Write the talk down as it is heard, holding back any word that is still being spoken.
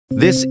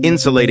This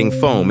insulating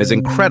foam is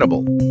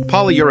incredible.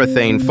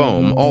 Polyurethane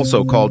foam,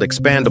 also called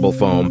expandable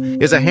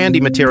foam, is a handy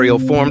material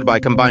formed by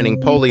combining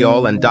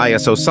polyol and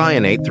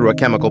diisocyanate through a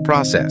chemical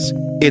process.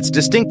 Its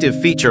distinctive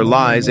feature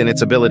lies in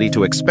its ability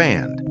to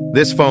expand.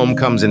 This foam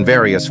comes in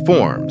various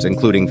forms,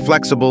 including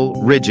flexible,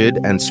 rigid,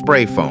 and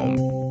spray foam.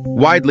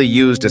 Widely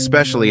used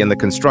especially in the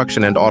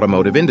construction and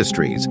automotive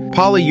industries,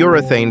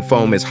 polyurethane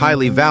foam is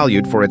highly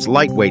valued for its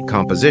lightweight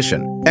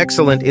composition,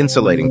 excellent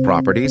insulating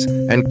properties,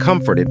 and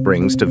comfort it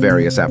brings to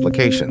various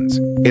applications.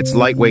 Its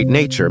lightweight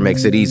nature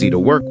makes it easy to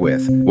work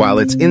with, while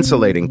its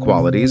insulating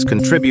qualities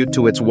contribute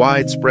to its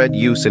widespread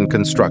use in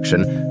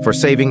construction for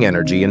saving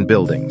energy in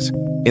buildings.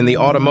 In the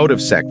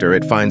automotive sector,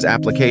 it finds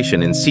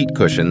application in seat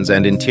cushions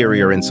and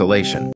interior insulation.